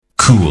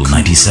Cool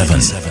 97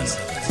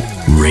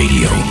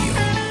 Radio.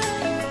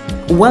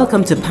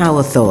 Welcome to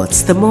Power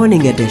Thoughts, the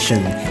morning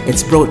edition.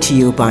 It's brought to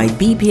you by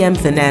BPM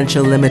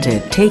Financial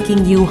Limited,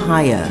 taking you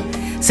higher.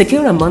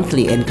 Secure a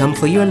monthly income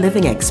for your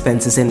living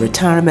expenses in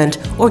retirement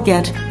or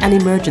get an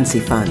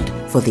emergency fund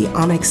for the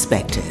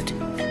unexpected.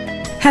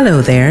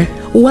 Hello there.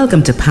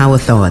 Welcome to Power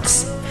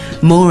Thoughts.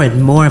 More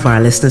and more of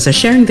our listeners are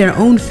sharing their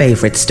own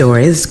favorite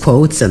stories,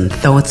 quotes, and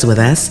thoughts with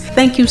us.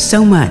 Thank you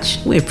so much.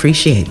 We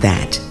appreciate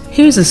that.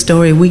 Here's a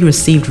story we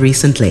received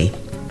recently.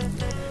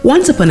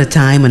 Once upon a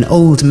time, an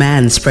old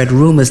man spread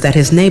rumors that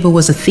his neighbor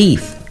was a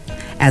thief.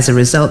 As a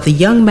result, the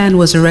young man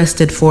was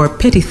arrested for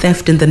petty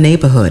theft in the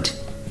neighborhood.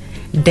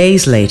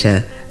 Days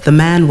later, the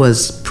man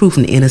was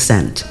proven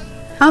innocent.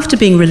 After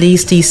being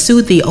released, he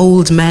sued the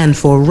old man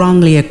for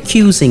wrongly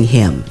accusing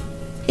him.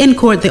 In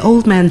court, the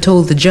old man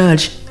told the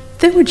judge,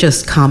 "They were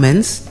just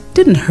comments,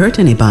 didn't hurt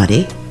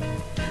anybody."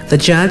 The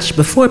judge,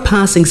 before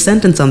passing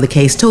sentence on the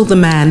case, told the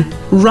man,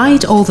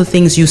 "Write all the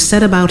things you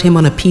said about him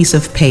on a piece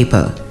of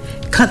paper.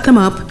 Cut them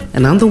up,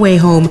 and on the way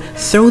home,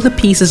 throw the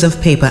pieces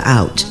of paper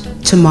out.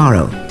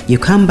 Tomorrow, you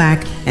come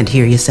back and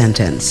hear your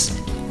sentence."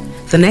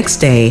 The next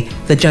day,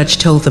 the judge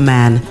told the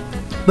man,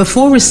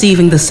 "Before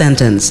receiving the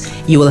sentence,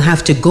 you will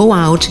have to go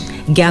out,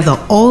 gather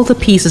all the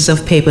pieces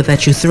of paper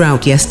that you threw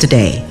out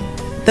yesterday."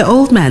 The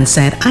old man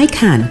said, "I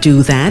can't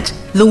do that.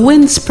 The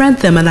wind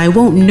spread them and I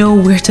won't know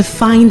where to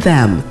find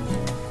them."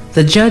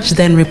 The judge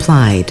then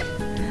replied,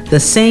 "The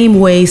same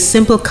way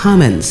simple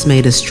comments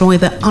may destroy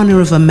the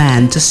honor of a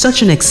man to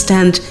such an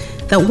extent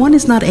that one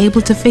is not able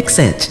to fix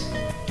it.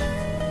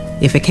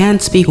 If you can't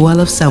speak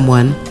well of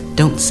someone,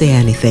 don't say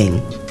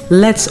anything.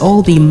 Let's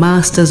all be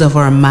masters of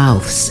our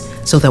mouths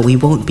so that we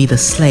won't be the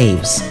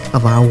slaves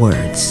of our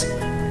words."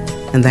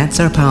 And that's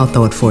our Power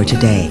Thought for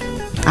today.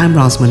 I'm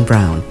Rosamond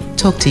Brown.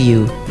 Talk to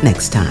you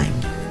next time.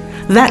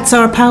 That's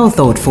our Power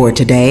Thought for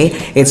today.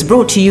 It's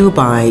brought to you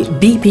by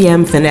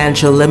BPM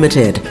Financial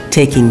Limited,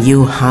 taking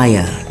you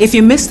higher. If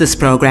you missed this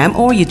program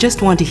or you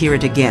just want to hear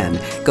it again,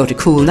 go to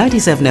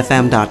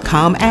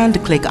cool97fm.com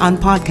and click on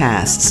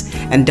podcasts.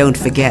 And don't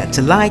forget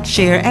to like,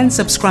 share, and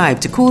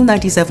subscribe to Cool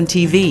 97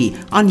 TV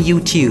on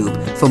YouTube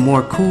for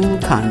more cool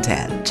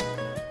content.